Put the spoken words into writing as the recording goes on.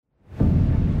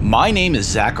My name is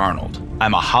Zach Arnold.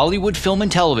 I'm a Hollywood film and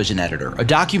television editor, a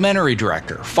documentary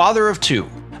director, father of two,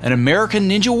 an American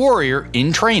Ninja Warrior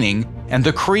in training, and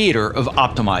the creator of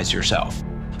Optimize Yourself.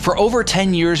 For over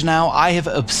 10 years now, I have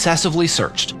obsessively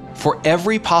searched for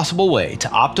every possible way to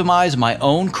optimize my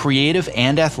own creative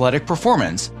and athletic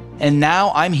performance, and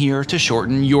now I'm here to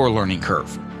shorten your learning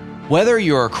curve. Whether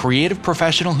you're a creative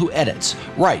professional who edits,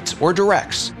 writes, or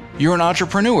directs, you're an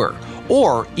entrepreneur,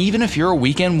 or even if you're a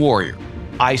weekend warrior,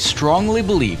 I strongly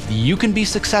believe that you can be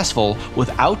successful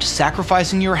without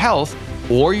sacrificing your health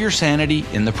or your sanity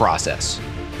in the process.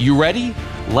 You ready?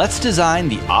 Let's design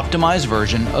the optimized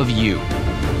version of you.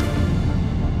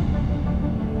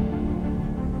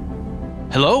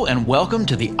 Hello and welcome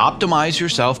to the Optimize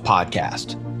Yourself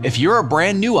podcast. If you're a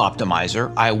brand new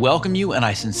optimizer, I welcome you and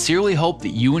I sincerely hope that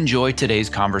you enjoy today's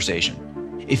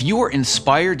conversation. If you are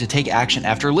inspired to take action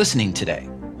after listening today,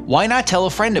 why not tell a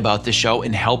friend about this show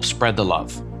and help spread the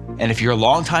love? And if you're a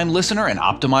longtime listener and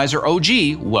Optimizer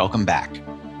OG, welcome back.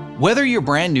 Whether you're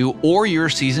brand new or you're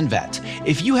a seasoned vet,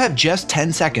 if you have just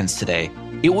 10 seconds today,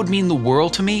 it would mean the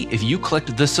world to me if you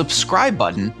clicked the subscribe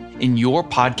button in your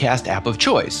podcast app of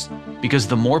choice. Because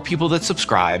the more people that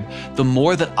subscribe, the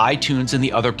more that iTunes and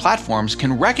the other platforms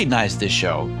can recognize this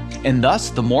show, and thus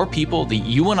the more people that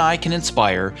you and I can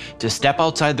inspire to step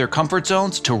outside their comfort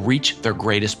zones to reach their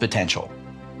greatest potential.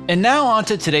 And now on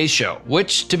to today's show,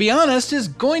 which, to be honest, is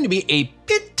going to be a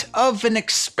bit of an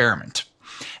experiment.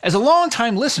 As a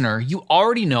longtime listener, you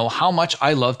already know how much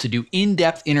I love to do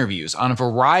in-depth interviews on a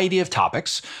variety of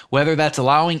topics, whether that's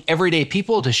allowing everyday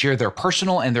people to share their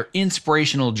personal and their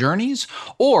inspirational journeys,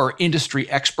 or industry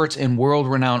experts and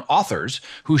world-renowned authors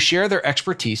who share their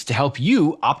expertise to help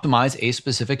you optimize a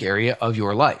specific area of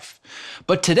your life.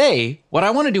 But today, what I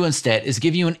want to do instead is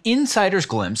give you an insider's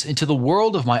glimpse into the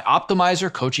world of my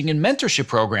Optimizer coaching and mentorship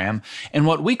program and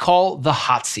what we call the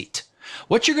hot seat.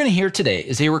 What you're going to hear today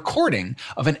is a recording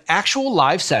of an actual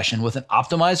live session with an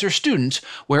Optimizer student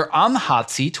where on the hot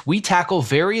seat, we tackle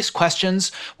various questions,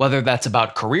 whether that's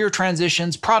about career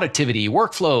transitions, productivity,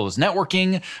 workflows,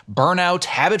 networking, burnout,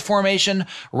 habit formation,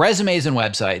 resumes and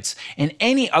websites, and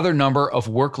any other number of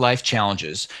work-life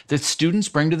challenges that students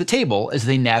bring to the table as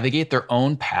they navigate their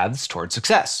own paths toward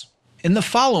success. In the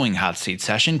following hot seat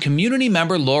session, community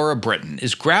member Laura Britton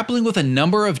is grappling with a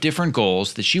number of different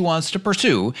goals that she wants to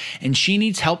pursue, and she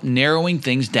needs help narrowing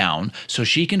things down so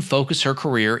she can focus her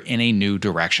career in a new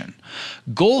direction.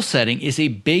 Goal setting is a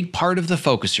big part of the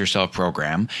Focus Yourself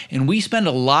program, and we spend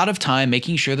a lot of time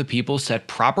making sure that people set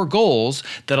proper goals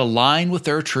that align with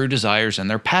their true desires and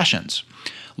their passions.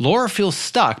 Laura feels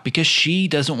stuck because she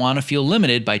doesn't want to feel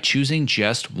limited by choosing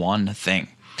just one thing.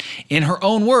 In her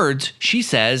own words, she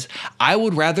says, "I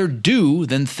would rather do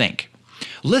than think."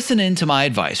 Listen in to my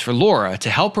advice for Laura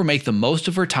to help her make the most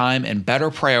of her time and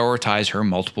better prioritize her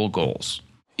multiple goals.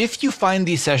 If you find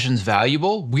these sessions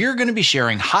valuable, we're going to be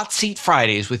sharing Hot Seat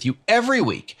Fridays with you every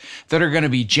week that are going to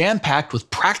be jam-packed with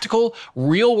practical,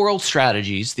 real-world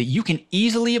strategies that you can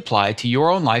easily apply to your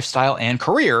own lifestyle and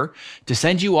career to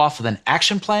send you off with an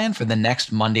action plan for the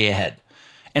next Monday ahead.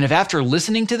 And if after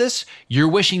listening to this, you're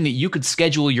wishing that you could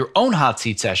schedule your own hot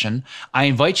seat session, I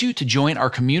invite you to join our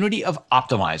community of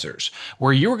optimizers,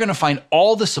 where you're going to find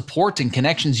all the support and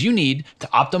connections you need to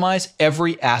optimize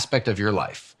every aspect of your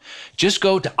life. Just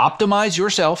go to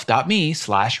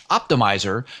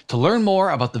optimizeyourself.me/optimizer to learn more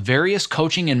about the various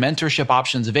coaching and mentorship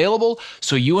options available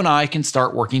so you and I can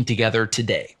start working together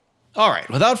today. All right,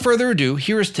 without further ado,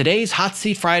 here is today's Hot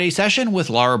Seat Friday session with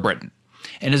Laura Britton.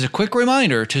 And as a quick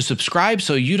reminder to subscribe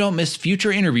so you don't miss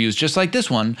future interviews just like this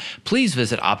one, please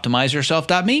visit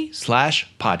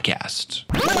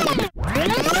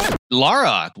optimizeyourself.me/podcast.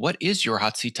 Laura, what is your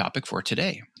hot seat topic for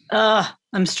today?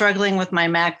 I'm struggling with my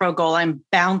macro goal. I'm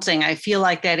bouncing. I feel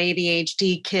like that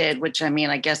ADHD kid, which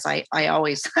I guess I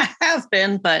always have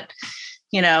been, but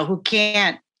who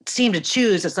can't seem to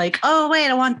choose. It's like, oh, wait,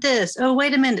 I want this. Oh,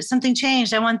 wait a minute. Something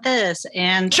changed. I want this.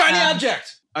 And shiny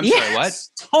object. I'm sorry, what?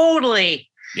 Totally.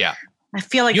 Yeah. I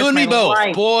feel like you and me both.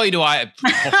 Life. Boy, do I.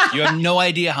 You have no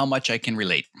idea how much I can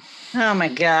relate. Oh my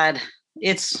God.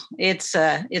 It's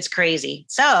crazy.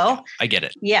 So I get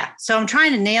it. Yeah. So I'm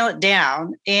trying to nail it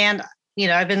down. And,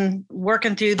 I've been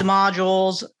working through the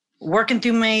modules, working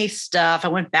through my stuff. I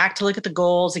went back to look at the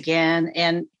goals again.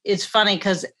 And it's funny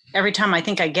because every time I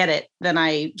think I get it, then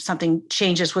something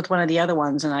changes with one of the other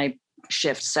ones and I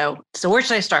shift. So where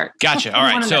should I start? Gotcha. All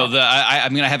right. So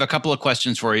I'm going to have a couple of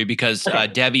questions for you because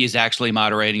Debbie is actually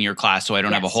moderating your class. So I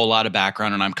don't have a whole lot of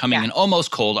background and I'm coming in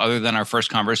almost cold other than our first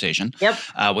conversation,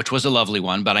 which was a lovely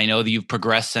one, but I know that you've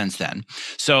progressed since then.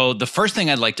 So the first thing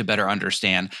I'd like to better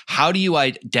understand, how do you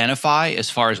identify as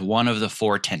far as one of the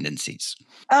 4 tendencies?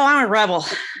 Oh, I'm a rebel.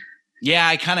 Yeah,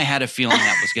 I kind of had a feeling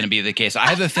that was going to be the case. I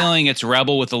have a feeling it's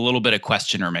rebel with a little bit of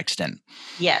questioner mixed in.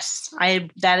 Yes,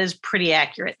 that is pretty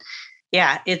accurate.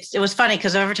 Yeah, it was funny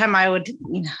because every time I would,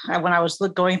 when I was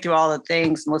going through all the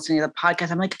things and listening to the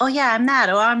podcast, I'm like, oh yeah, I'm that.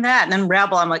 Oh, I'm that. And then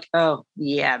rebel, I'm like, oh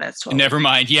yeah, that's totally. Never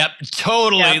mind. Yep,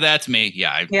 totally. Yep. That's me.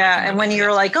 Yeah. And when you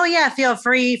were like, oh yeah, feel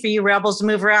free for you rebels to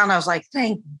move around, I was like,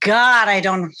 thank God I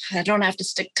don't have to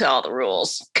stick to all the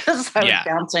rules because I would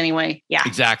bounce anyway. Yeah.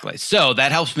 Exactly. So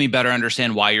that helps me better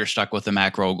understand why you're stuck with the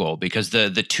macro goal, because the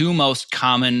 2 most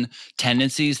common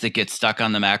tendencies that get stuck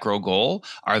on the macro goal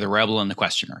are the rebel and the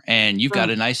questioner. And you've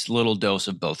got a nice little dose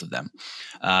of both of them.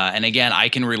 And again, I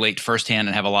can relate firsthand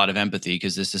and have a lot of empathy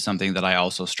because this is something that I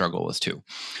also struggle with too.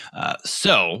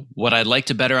 So what I'd like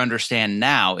to better understand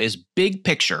now is big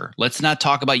picture. Let's not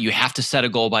talk about you have to set a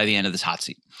goal by the end of this hot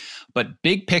seat. But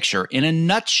big picture, in a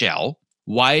nutshell,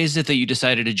 why is it that you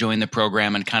decided to join the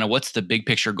program and kind of what's the big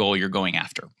picture goal you're going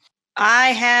after? I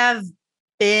have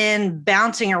been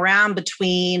bouncing around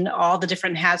between all the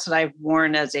different hats that I've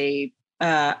worn as a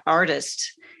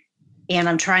artist. And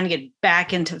I'm trying to get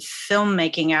back into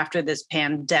filmmaking after this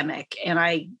pandemic. And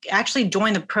I actually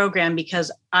joined the program because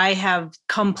I have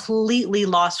completely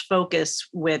lost focus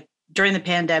during the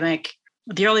pandemic.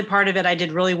 The early part of it, I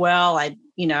did really well. I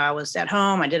was at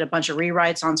home. I did a bunch of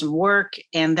rewrites on some work.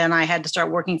 And then I had to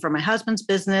start working for my husband's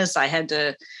business. I had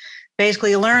to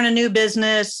basically learn a new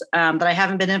business that I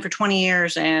haven't been in for 20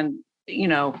 years and,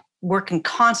 working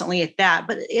constantly at that.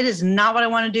 But it is not what I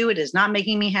want to do. It is not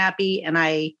making me happy. And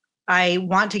I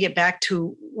want to get back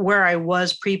to where I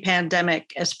was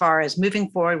pre-pandemic as far as moving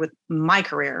forward with my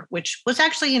career, which was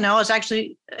actually,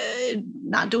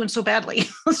 not doing so badly.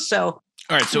 So,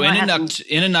 all right. So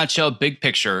in a nutshell, big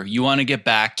picture, you want to get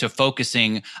back to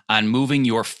focusing on moving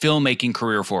your filmmaking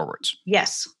career forwards.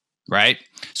 Yes. Right.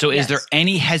 So is there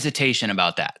any hesitation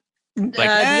about that? Maybe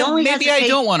I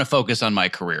don't want to focus on my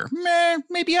career.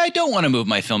 Maybe I don't want to move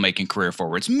my filmmaking career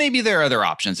forwards. Maybe there are other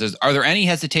options. Are there any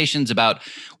hesitations about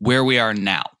where we are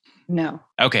now? No.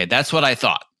 Okay, that's what I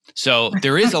thought. So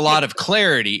there is a lot of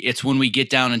clarity. It's when we get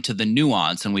down into the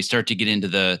nuance and we start to get into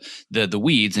the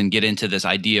weeds and get into this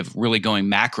idea of really going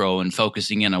macro and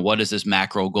focusing in on what is this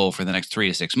macro goal for the next 3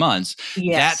 to 6 months.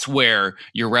 Yes. That's where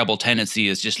your rebel tendency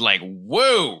is just like,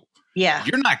 whoa. Yeah.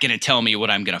 You're not going to tell me what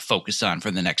I'm going to focus on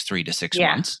for the next 3 to 6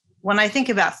 months. When I think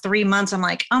about 3 months, I'm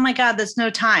like, oh my God, that's no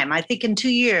time. I think in 2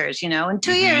 years, in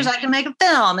 2 years, I can make a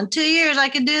film. In 2 years, I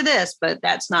can do this. But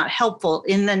that's not helpful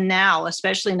in the now,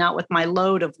 especially not with my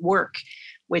load of work,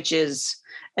 which is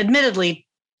admittedly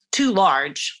too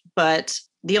large. But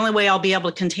the only way I'll be able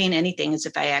to contain anything is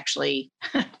if I actually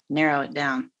narrow it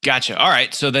down. Gotcha. All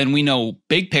right. So then we know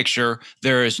big picture,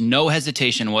 there is no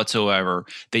hesitation whatsoever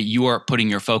that you are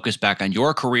putting your focus back on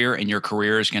your career, and your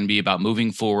career is going to be about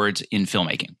moving forwards in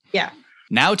filmmaking. Yeah.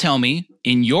 Now tell me,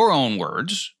 in your own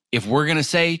words, if we're going to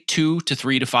say 2 to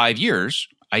 3 to 5 years,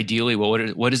 ideally,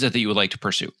 what is it that you would like to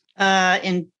pursue?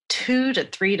 In 2 to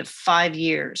 3 to 5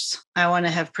 years, I want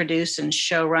to have produced and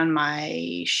showrun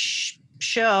my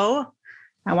show.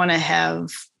 I want to have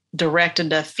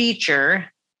directed a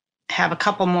feature, have a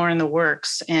couple more in the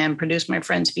works, and produce my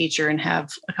friend's feature and have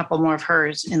a couple more of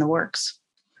hers in the works.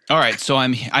 All right. So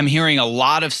I'm hearing a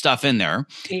lot of stuff in there.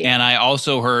 Yeah. And I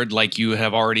also heard, like you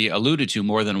have already alluded to,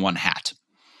 more than one hat.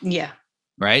 Yeah.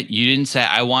 Right? You didn't say,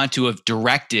 I want to have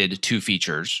directed 2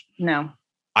 features. No.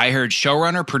 I heard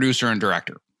showrunner, producer, and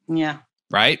director. Yeah.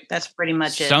 Right? That's pretty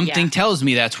much it. Something tells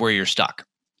me that's where you're stuck.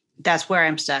 That's where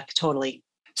I'm stuck. Totally.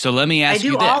 So let me ask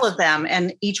you this. I do all of them,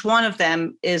 and each one of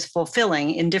them is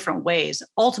fulfilling in different ways.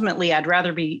 Ultimately, I'd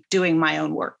rather be doing my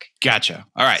own work. Gotcha.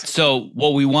 All right. So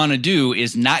what we want to do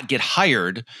is not get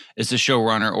hired as a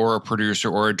showrunner or a producer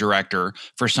or a director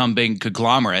for some big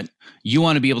conglomerate. You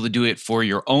want to be able to do it for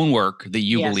your own work that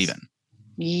you believe in.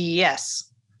 Yes.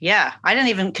 Yeah. I didn't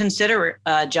even consider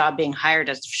a job being hired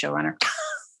as a showrunner.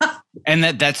 And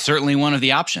that's certainly one of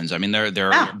the options. I mean,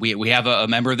 we have a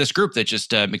member of this group that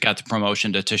just got the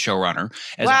promotion to showrunner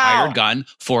as a hired gun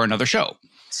for another show.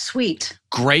 Sweet.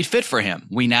 Great fit for him.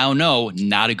 We now know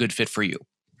not a good fit for you.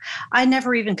 I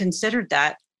never even considered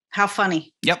that. How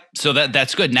funny. Yep. So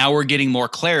that's good. Now we're getting more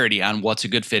clarity on what's a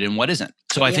good fit and what isn't.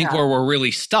 So I think where we're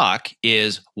really stuck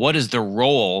is, what is the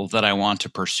role that I want to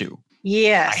pursue?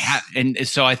 Yes. And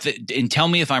so and tell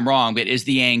me if I'm wrong, but is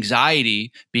the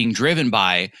anxiety being driven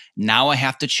by now I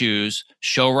have to choose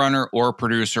showrunner or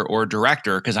producer or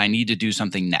director because I need to do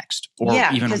something next? Or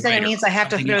yeah, even because then it means I have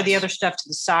to throw the other stuff to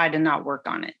the side and not work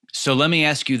on it. So let me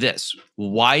ask you this.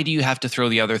 Why do you have to throw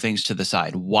the other things to the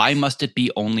side? Why must it be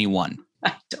only one?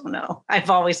 I don't know. I've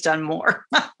always done more.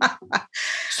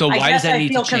 So why does that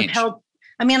need to change?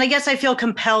 I guess I feel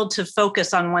compelled to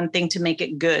focus on one thing to make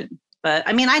it good. But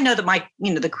I mean, I know that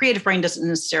the creative brain doesn't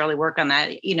necessarily work on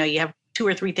that. You have 2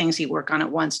 or 3 things you work on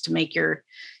at once to make you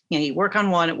work on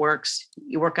one, it works.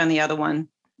 You work on the other one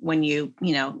when you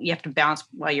have to bounce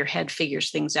while your head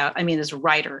figures things out. I mean, as a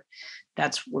writer,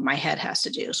 that's what my head has to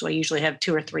do. So I usually have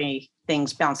 2 or 3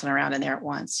 things bouncing around in there at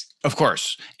once. Of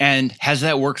course. And has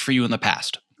that worked for you in the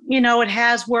past? It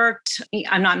has worked.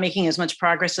 I'm not making as much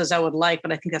progress as I would like,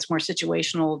 but I think that's more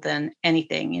situational than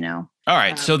anything, All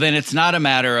right. So then it's not a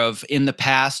matter of in the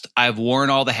past, I've worn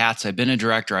all the hats. I've been a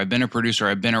director, I've been a producer,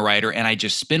 I've been a writer, and I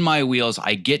just spin my wheels.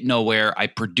 I get nowhere. I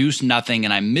produce nothing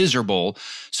and I'm miserable.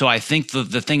 So I think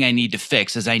the thing I need to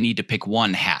fix is I need to pick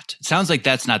one hat. It sounds like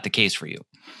that's not the case for you.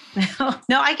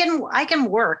 No, I can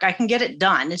work. I can get it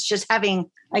done. It's just having,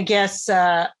 I guess,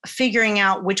 figuring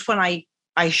out which one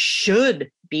I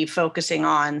should be focusing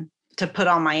on to put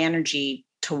all my energy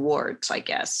towards, I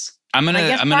guess. Part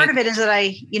of it is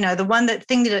that the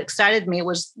thing that excited me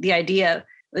was the idea,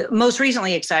 most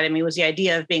recently excited me was the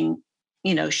idea of being,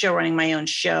 show running my own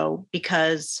show,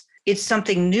 because it's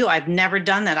something new. I've never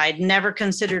done that. I'd never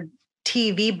considered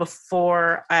TV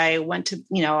before I went to,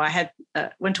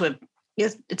 went to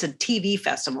it's a TV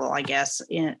festival, I guess,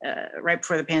 right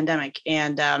before the pandemic,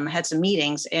 and had some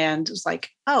meetings, and it was like,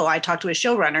 I talked to a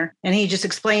showrunner and he just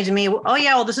explained to me,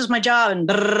 this is my job, and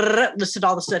listed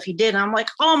all the stuff he did. And I'm like,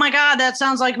 oh my God, that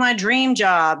sounds like my dream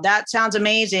job. That sounds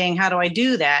amazing. How do I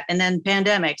do that? And then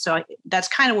pandemic. So that's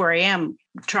kind of where I am,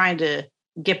 trying to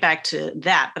get back to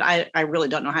that, but I really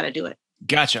don't know how to do it.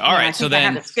 Gotcha. All right. So then, I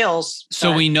have the skills.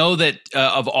 So we know that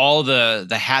of all the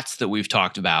hats that we've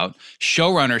talked about,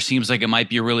 showrunner seems like it might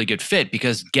be a really good fit,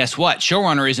 because guess what?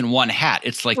 Showrunner isn't one hat.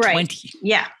 It's like 20.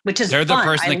 Yeah. Which is They're fun. The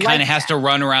person that kind of has to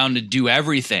run around and do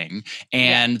everything,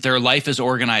 and their life is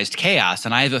organized chaos.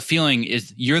 And I have a feeling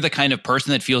you're the kind of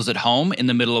person that feels at home in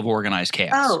the middle of organized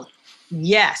chaos. Oh,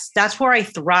 yes. That's where I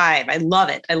thrive. I love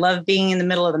it. I love being in the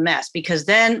middle of the mess, because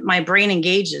then my brain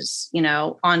engages,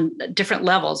 on different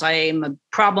levels. I am a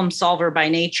problem solver by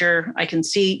nature. I can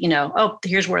see,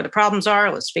 here's where the problems are.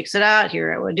 Let's fix it out.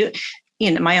 Here I would do it.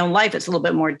 In my own life, it's a little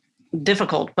bit more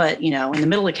difficult, but in the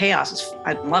middle of chaos,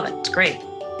 I love it. It's great.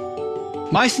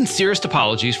 My sincerest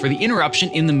apologies for the interruption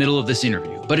in the middle of this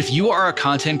interview. But if you are a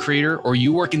content creator or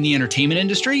you work in the entertainment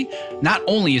industry, not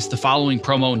only is the following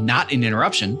promo not an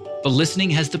interruption, but listening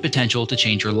has the potential to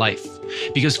change your life,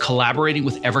 because collaborating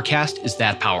with Evercast is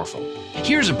that powerful.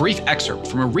 Here's a brief excerpt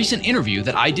from a recent interview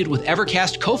that I did with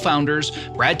Evercast co-founders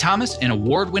Brad Thomas and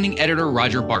award-winning editor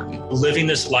Roger Barton. Living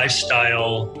this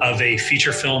lifestyle of a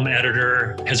feature film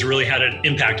editor has really had an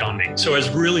impact on me. So I was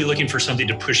really looking for something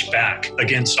to push back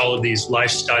against all of these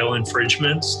lifestyle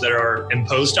infringements that are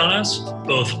imposed on us,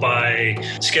 both by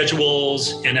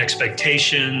schedules and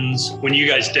expectations. When you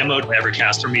guys demoed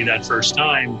Evercast for me that first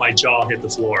time, my jaw hit the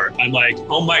floor. I'm like,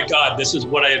 oh my God, this is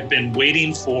what I have been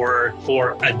waiting for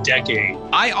a decade.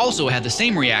 I also had the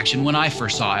same reaction when I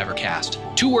first saw Evercast.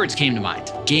 2 words came to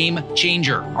mind: game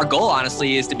changer. Our goal,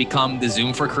 honestly, is to become the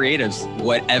Zoom for creatives,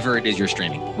 whatever it is you're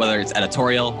streaming, whether it's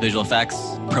editorial, visual effects,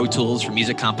 Pro Tools for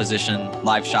music composition,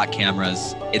 live shot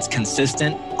cameras. It's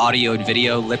consistent audio and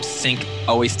video, lip sync,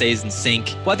 always stays in sync.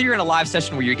 Whether you're in a live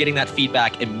session where you're getting that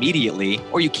feedback immediately,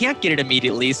 or you can't get it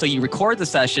immediately, so you record the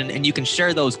session and you can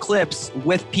share those clips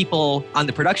with people on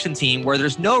the production team where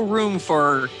there's no room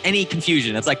for any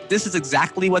confusion. It's like, this is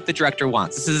exactly what the director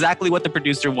wants. This is exactly what the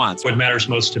producer wants. What matters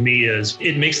most to me is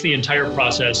it makes the entire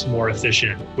process more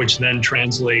efficient, which then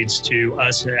translates to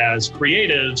us as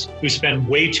creatives who spend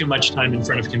way too much time in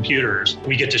front of computers.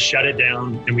 We get to shut it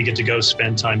down and we get to go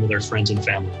spend time with our friends and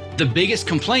family. The biggest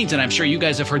complaint, and I'm sure you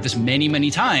guys have heard this many,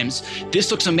 many times,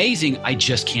 this looks amazing, I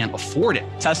just can't afford it.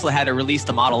 Tesla had to release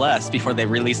the Model S before they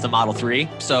released the Model 3.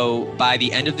 So by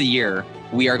the end of the year,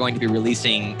 we are going to be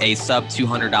releasing a sub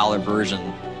 $200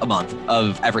 version a month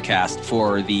of Evercast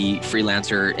for the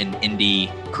freelancer and indie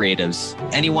creatives.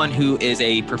 Anyone who is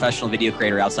a professional video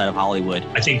creator outside of Hollywood.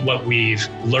 I think what we've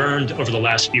learned over the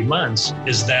last few months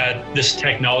is that this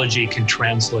technology can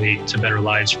translate to better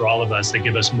lives for all of us, that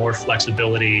give us more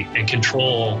flexibility and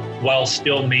control while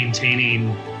still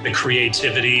maintaining the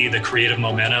creativity, the creative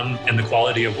momentum, and the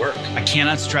quality of work. I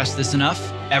cannot stress this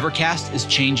enough. Evercast is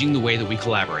changing the way that we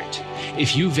collaborate.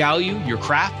 If you value your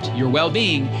craft, your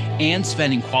well-being, and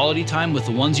spending quality time with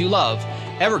the ones you love,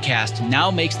 Evercast now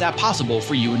makes that possible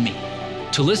for you and me.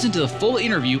 To listen to the full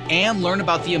interview and learn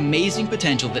about the amazing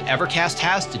potential that Evercast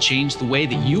has to change the way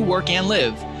that you work and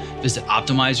live, visit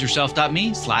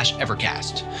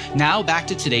optimizeyourself.me/Evercast. Now back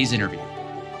to today's interview.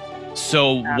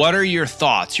 So what are your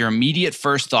thoughts, your immediate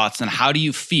first thoughts, and how do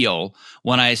you feel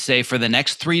when I say for the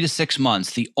next 3 to 6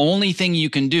 months, the only thing you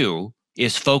can do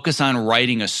is focus on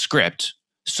writing a script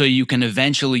so you can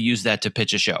eventually use that to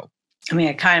pitch a show? I mean,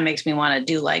 it kind of makes me want to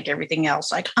do like everything else.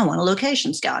 Like, I want a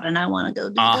location scout and I want to go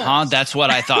do this. That's what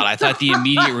I thought. I thought the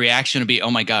immediate reaction would be,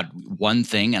 oh my God, one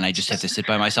thing, and I just have to sit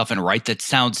by myself and write. That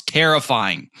sounds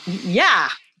terrifying. Yeah,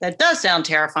 that does sound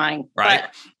terrifying. Right.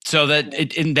 So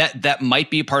that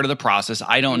might be part of the process.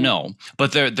 I don't know.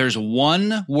 But there's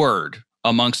one word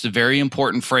amongst a very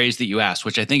important phrase that you asked,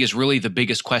 which I think is really the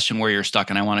biggest question where you're stuck.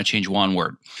 And I want to change one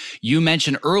word. You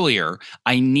mentioned earlier,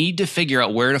 I need to figure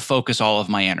out where to focus all of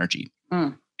my energy.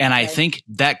 And I think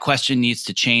that question needs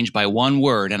to change by one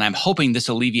word. And I'm hoping this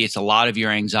alleviates a lot of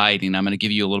your anxiety. And I'm going to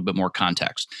give you a little bit more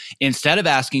context. Instead of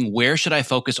asking, where should I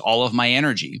focus all of my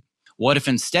energy? What if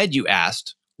instead you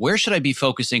asked, where should I be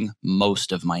focusing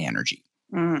most of my energy?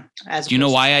 Do you know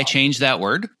why I changed that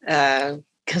word?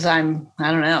 Because I don't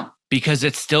know. Because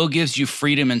it still gives you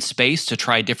freedom and space to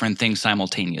try different things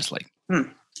simultaneously.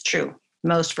 True.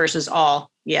 Most versus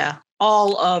all. Yeah.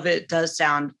 All of it does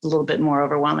sound a little bit more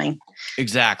overwhelming.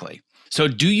 Exactly. So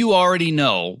do you already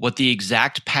know what the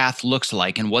exact path looks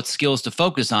like and what skills to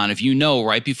focus on? If you know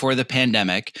right before the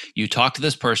pandemic, you talked to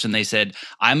this person, they said,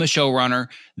 I'm a showrunner.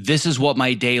 This is what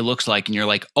my day looks like. And you're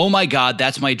like, oh my God,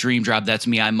 that's my dream job. That's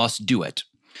me. I must do it.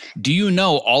 Do you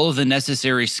know all of the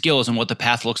necessary skills and what the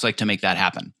path looks like to make that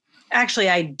happen? Actually,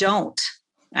 I don't.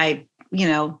 I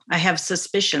have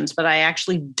suspicions, but I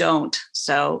actually don't.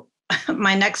 So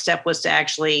my next step was to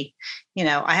actually,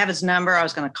 I have his number. I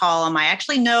was going to call him. I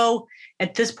actually know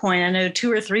at this point, I know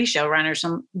 2 or 3 showrunners,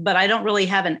 but I don't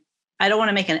really I don't want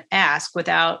to make an ask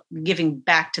without giving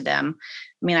back to them.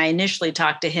 I mean, I initially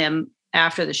talked to him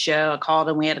after the show. I called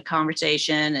him, we had a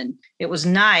conversation and it was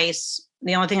nice.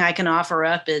 The only thing I can offer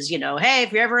up is, hey,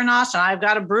 if you're ever in Austin, I've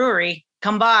got a brewery,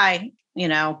 come by.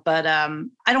 But I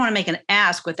don't want to make an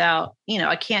ask without,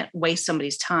 I can't waste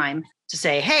somebody's time to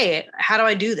say, hey, how do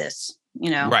I do this?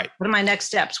 Right. What are my next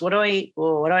steps? What do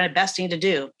I best need to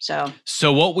do?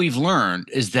 So what we've learned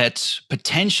is that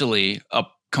potentially a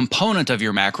component of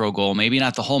your macro goal, maybe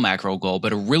not the whole macro goal,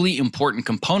 but a really important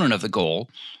component of the goal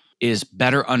is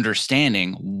better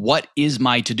understanding what is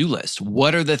my to-do list?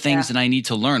 What are the things that I need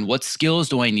to learn? What skills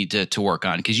do I need to work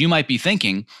on? Because you might be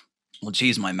thinking, well,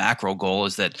 geez, my macro goal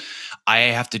is that I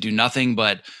have to do nothing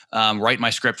but write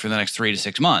my script for the next 3 to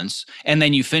 6 months. And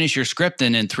then you finish your script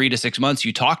and in 3 to 6 months,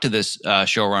 you talk to this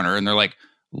showrunner and they're like,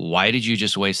 why did you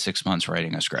just waste 6 months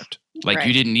writing a script? Like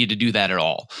you didn't need to do that at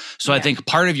all. So I think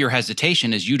part of your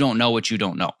hesitation is you don't know what you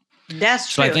don't know.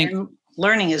 That's true. So I think and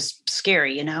learning is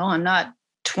scary. I'm not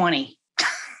 20.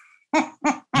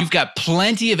 You've got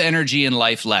plenty of energy in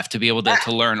life left to be able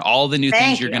to learn all the new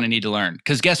things you're going to need to learn.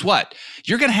 Because guess what?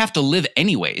 You're going to have to live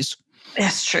anyways.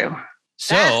 That's true.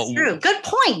 So that's true. Good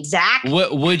point, Zach.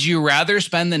 Would you rather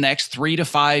spend the next 3 to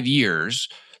 5 years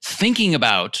thinking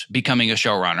about becoming a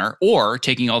showrunner or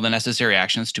taking all the necessary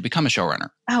actions to become a showrunner?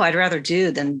 Oh, I'd rather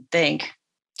do than think.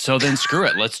 So then screw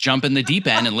it. Let's jump in the deep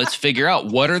end and let's figure out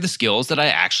what are the skills that I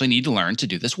actually need to learn to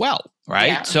do this well, right?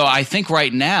 Yeah. So I think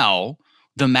right now,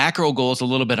 the macro goal is a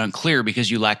little bit unclear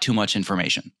because you lack too much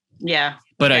information. Yeah.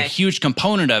 But a huge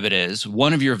component of it is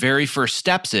one of your very first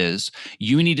steps is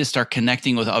you need to start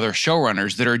connecting with other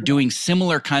showrunners that are doing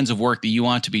similar kinds of work that you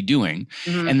want to be doing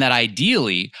and that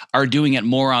ideally are doing it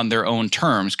more on their own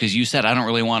terms. Because you said, I don't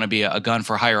really want to be a gun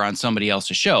for hire on somebody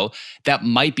else's show. That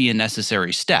might be a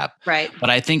necessary step. Right.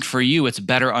 But I think for you, it's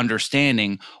better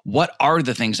understanding what are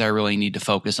the things I really need to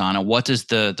focus on and what does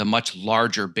the much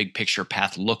larger big picture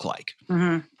path look like.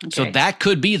 Okay. So that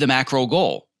could be the macro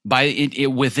goal.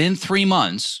 Within 3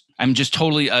 months, I'm just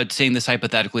totally saying this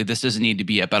hypothetically, this doesn't need to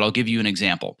be it, but I'll give you an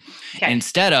example. Okay.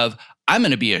 Instead of, I'm going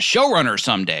to be a showrunner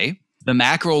someday, the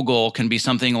macro goal can be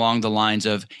something along the lines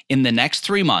of, in the next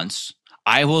 3 months,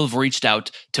 I will have reached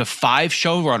out to 5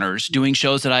 showrunners doing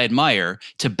shows that I admire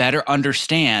to better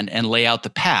understand and lay out the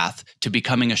path to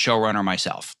becoming a showrunner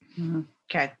myself.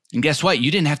 Okay. And guess what? You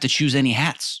didn't have to choose any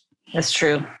hats. That's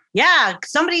true. Yeah.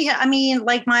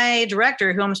 Like my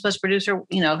director who I'm supposed to produce her,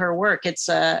 her work, it's,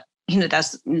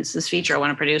 that's this feature I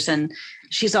want to produce. And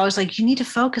she's always like, you need to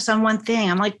focus on one thing.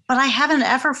 I'm like, but I haven't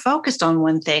ever focused on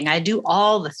one thing. I do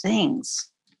all the things.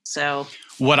 So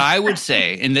what I would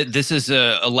say, and this is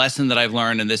a lesson that I've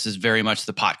learned, and this is very much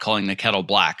the pot calling the kettle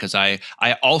black, because I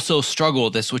also struggle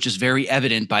with this, which is very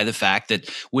evident by the fact that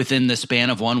within the span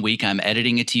of 1 week, I'm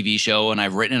editing a TV show and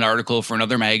I've written an article for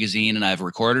another magazine and I've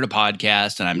recorded a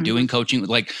podcast and I'm doing coaching.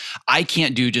 Like, I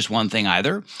can't do just one thing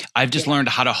either. I've just learned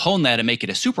how to hone that and make it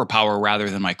a superpower rather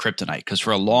than my kryptonite, because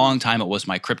for a long time it was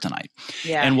my kryptonite.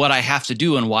 Yeah. And what I have to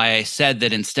do, and why I said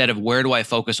that instead of where do I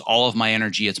focus all of my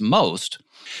energy at most,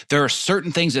 there are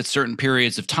certain things at certain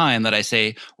periods of time that I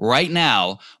say, right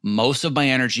now, most of my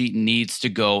energy needs to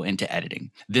go into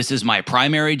editing. This is my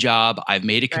primary job. I've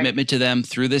made a commitment to them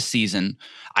through this season.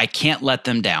 I can't let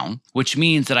them down, which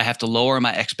means that I have to lower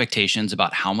my expectations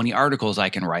about how many articles I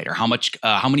can write, or how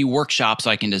many workshops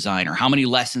I can design, or how many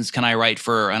lessons can I write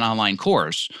for an online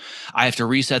course. I have to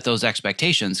reset those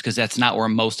expectations because that's not where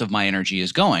most of my energy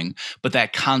is going, but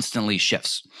that constantly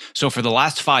shifts. So for the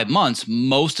last 5 months,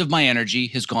 most of my energy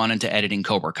has gone into editing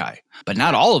Cobra Kai, but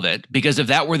not all of it, because if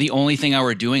that were the only thing I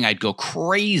were doing, I'd go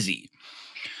crazy.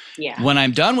 Yeah. When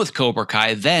I'm done with Cobra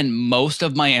Kai, then most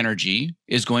of my energy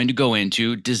is going to go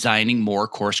into designing more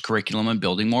course curriculum and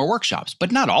building more workshops,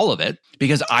 but not all of it,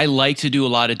 because I like to do a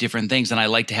lot of different things and I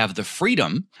like to have the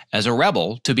freedom as a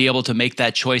rebel to be able to make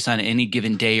that choice on any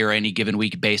given day or any given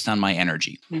week based on my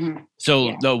energy.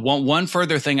 So the one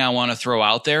further thing I want to throw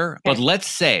out there, but let's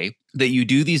say that you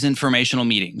do these informational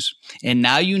meetings and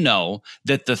now you know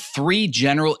that the 3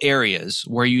 general areas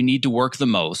where you need to work the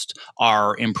most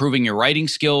are improving your writing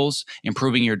skills,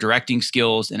 improving your directing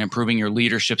skills, and improving your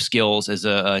leadership skills as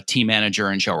a team manager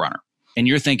and showrunner. And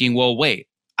you're thinking, well, wait,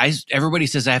 everybody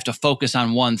says I have to focus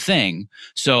on one thing.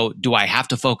 So do I have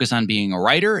to focus on being a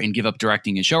writer and give up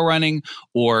directing and showrunning?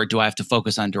 Or do I have to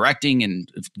focus on directing and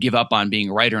give up on being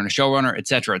a writer and a showrunner, et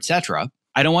cetera, et cetera?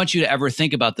 I don't want you to ever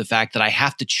think about the fact that I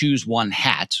have to choose one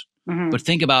hat, but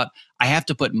think about I have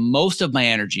to put most of my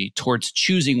energy towards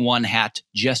choosing one hat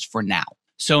just for now.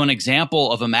 So an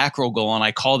example of a macro goal, and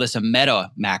I call this a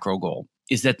meta macro goal,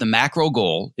 is that the macro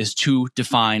goal is to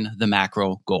define the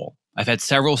macro goal. I've had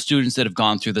several students that have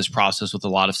gone through this process with a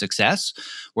lot of success,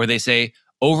 where they say,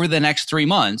 over the next 3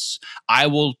 months, I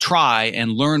will try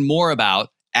and learn more about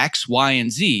X, Y,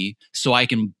 and Z so I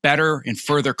can better and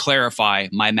further clarify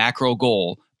my macro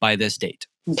goal by this date.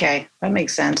 Okay, that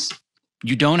makes sense.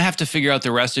 You don't have to figure out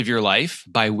the rest of your life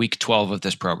by week 12 of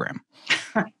this program.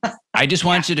 I just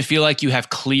want you to feel like you have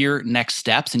clear next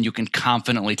steps and you can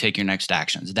confidently take your next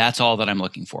actions. That's all that I'm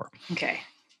looking for. Okay.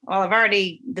 Well,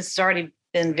 this has already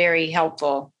been very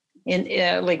helpful in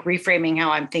like reframing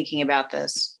how I'm thinking about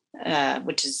this,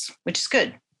 which is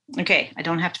good. Okay, I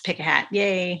don't have to pick a hat.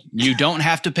 Yay. You don't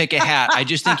have to pick a hat. I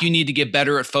just think you need to get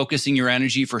better at focusing your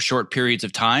energy for short periods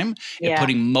of time and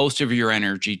putting most of your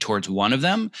energy towards one of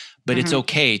them, but it's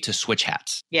okay to switch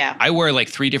hats. Yeah. I wear like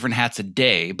 3 different hats a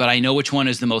day, but I know which one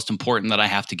is the most important that I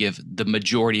have to give the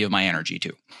majority of my energy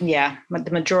to. Yeah, but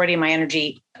the majority of my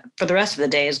energy for the rest of the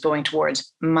day is going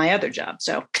towards my other job.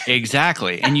 So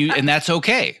Exactly. And that's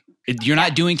okay. You're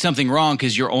not doing something wrong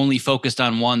because you're only focused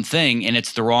on one thing, and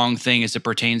it's the wrong thing as it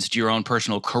pertains to your own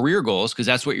personal career goals, because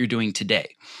that's what you're doing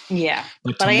today. Yeah.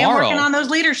 But tomorrow, I am working on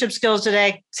those leadership skills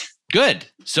today. Good.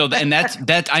 So, and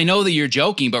that I know that you're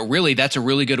joking, but really that's a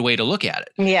really good way to look at it.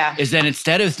 Yeah. Is that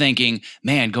instead of thinking,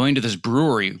 man, going to this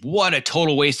brewery, what a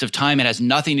total waste of time. It has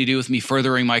nothing to do with me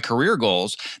furthering my career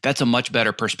goals. That's a much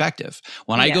better perspective.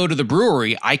 When I go to the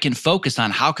brewery, I can focus on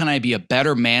how can I be a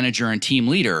better manager and team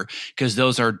leader, because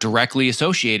those are directly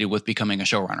associated with becoming a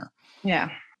showrunner. Yeah.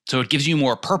 So it gives you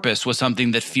more purpose with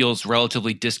something that feels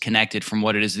relatively disconnected from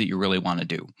what it is that you really want to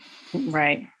do.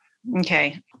 Right.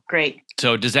 Okay. Great.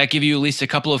 So does that give you at least a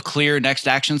couple of clear next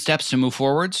action steps to move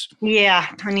forwards? Yeah.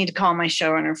 I need to call my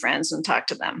showrunner friends and talk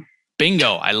to them.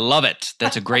 Bingo. I love it.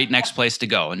 That's a great next place to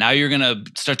go. And now you're going to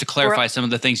start to clarify some of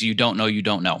the things you don't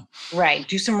know. Right.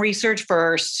 Do some research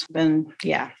first. Then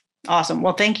awesome.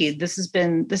 Well, thank you. This has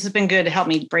been good to help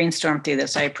me brainstorm through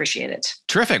this. I appreciate it.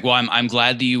 Terrific. Well, I'm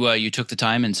glad that you took the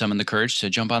time and summoned the courage to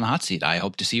jump on the hot seat. I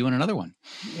hope to see you in another one.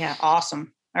 Yeah.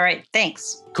 Awesome. All right.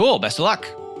 Thanks. Cool. Best of luck.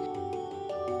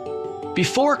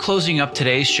 Before closing up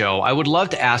today's show, I would love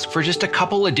to ask for just a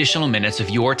couple additional minutes of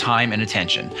your time and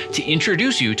attention to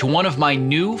introduce you to one of my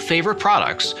new favorite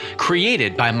products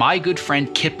created by my good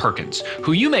friend Kit Perkins,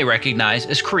 who you may recognize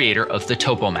as creator of the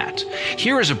Topomat.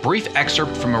 Here is a brief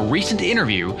excerpt from a recent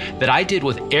interview that I did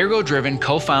with Ergo-Driven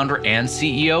co-founder and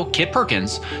CEO Kit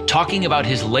Perkins, talking about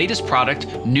his latest product,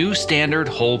 New Standard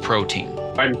Whole Protein.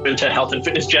 I'm into health and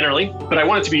fitness generally, but I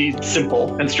want it to be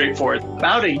simple and straightforward.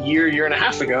 About a year and a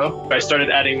half ago, I started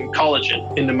adding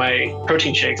collagen into my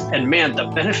protein shakes. And man, the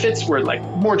benefits were like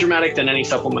more dramatic than any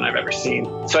supplement I've ever seen.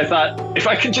 So I thought, if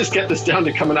I could just get this down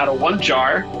to coming out of one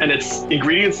jar and it's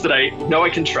ingredients that I know I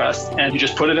can trust, and you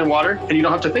just put it in water and you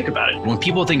don't have to think about it. When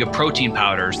people think of protein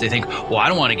powders, they think, well, I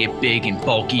don't want to get big and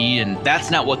bulky, and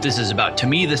that's not what this is about. To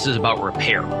me, this is about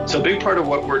repair. So a big part of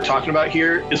what we're talking about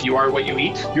here is you are what you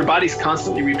eat. Your body's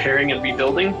constantly repairing and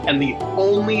rebuilding, and the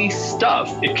only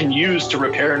stuff it can use to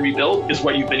repair and rebuild is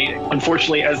what you've been eating.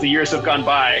 Unfortunately, as the years have gone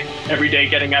by, every day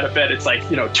getting out of bed, it's like,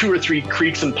 2 or 3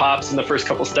 creaks and pops in the first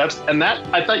couple steps. And that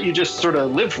I thought you just sort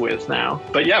of live with now.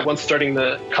 But yeah, once starting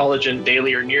the collagen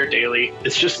daily or near daily,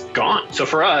 it's just gone. So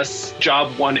for us,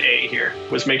 job 1A here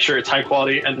was make sure it's high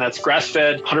quality, and that's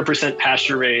grass-fed, 100%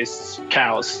 pasture-raised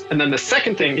cows. And then the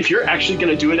second thing, if you're actually going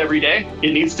to do it every day,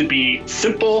 it needs to be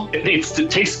simple. It needs to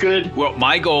taste good. Well,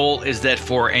 my goal is that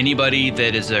for anybody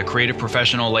that is a creative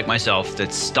professional like myself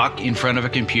that's stuck in front of a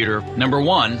computer, number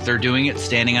one, they're doing it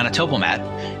standing on a topo mat.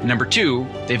 Number two,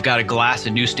 they've got a glass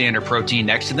of New Standard protein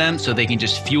next to them so they can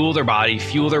just fuel their body,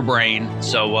 fuel their brain.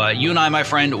 So you and I, my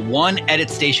friend, one edit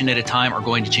station at a time are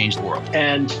going to change the world.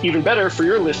 And even better for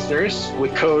your listeners,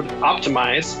 with code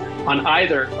OPTIMIZE on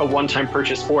either a one-time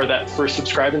purchase or that first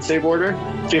subscribe and save order,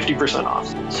 50% off.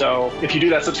 So if you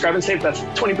do that subscribe and save, that's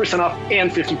 20% off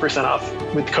and 50% off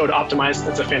with code OPTIMIZE.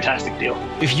 That's a fantastic deal.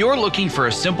 If you're looking for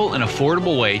a simple and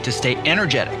affordable way to stay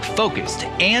energetic, focused,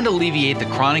 and alleviate the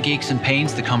chronic aches and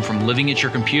pains that come from living at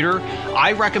your computer,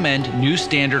 I recommend New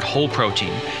Standard Whole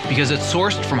Protein because it's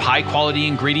sourced from high-quality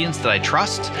ingredients that I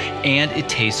trust, and it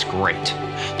tastes great.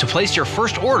 To place your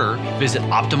first order, visit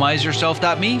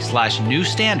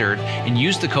optimizeyourself.me/newstandard and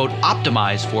use the code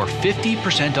OPTIMIZE for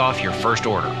 50% off your first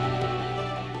order.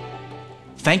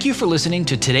 Thank you for listening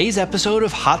to today's episode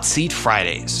of Hot Seat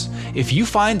Fridays. If you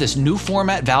find this new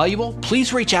format valuable,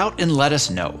 please reach out and let us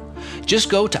know. Just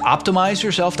go to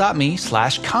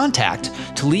optimizeyourself.me/contact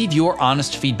to leave your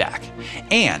honest feedback.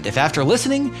 And if after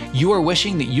listening, you are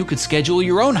wishing that you could schedule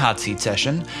your own hot seat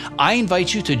session, I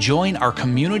invite you to join our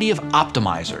community of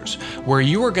optimizers, where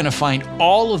you are going to find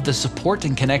all of the support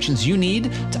and connections you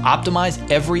need to optimize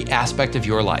every aspect of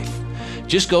your life.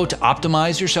 Just go to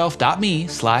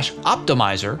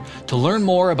optimizeyourself.me/optimizer to learn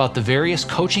more about the various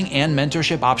coaching and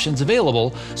mentorship options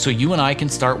available so you and I can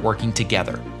start working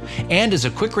together. And as a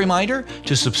quick reminder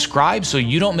to subscribe so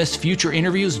you don't miss future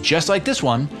interviews just like this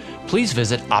one, please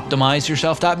visit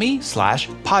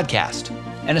optimizeyourself.me/podcast.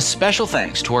 And a special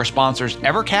thanks to our sponsors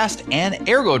Evercast and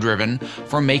ErgoDriven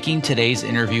for making today's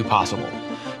interview possible.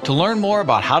 To learn more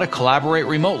about how to collaborate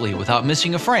remotely without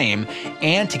missing a frame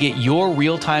and to get your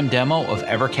real-time demo of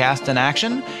Evercast in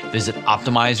action, visit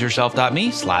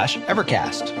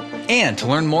optimizeyourself.me/Evercast. And to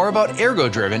learn more about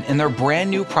ErgoDriven and their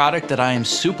brand new product that I am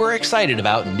super excited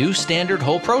about, New Standard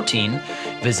Whole Protein,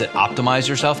 visit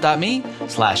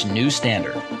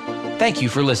optimizeyourself.me/newstandard. Thank you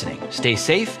for listening. Stay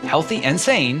safe, healthy, and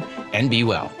sane, and be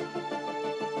well.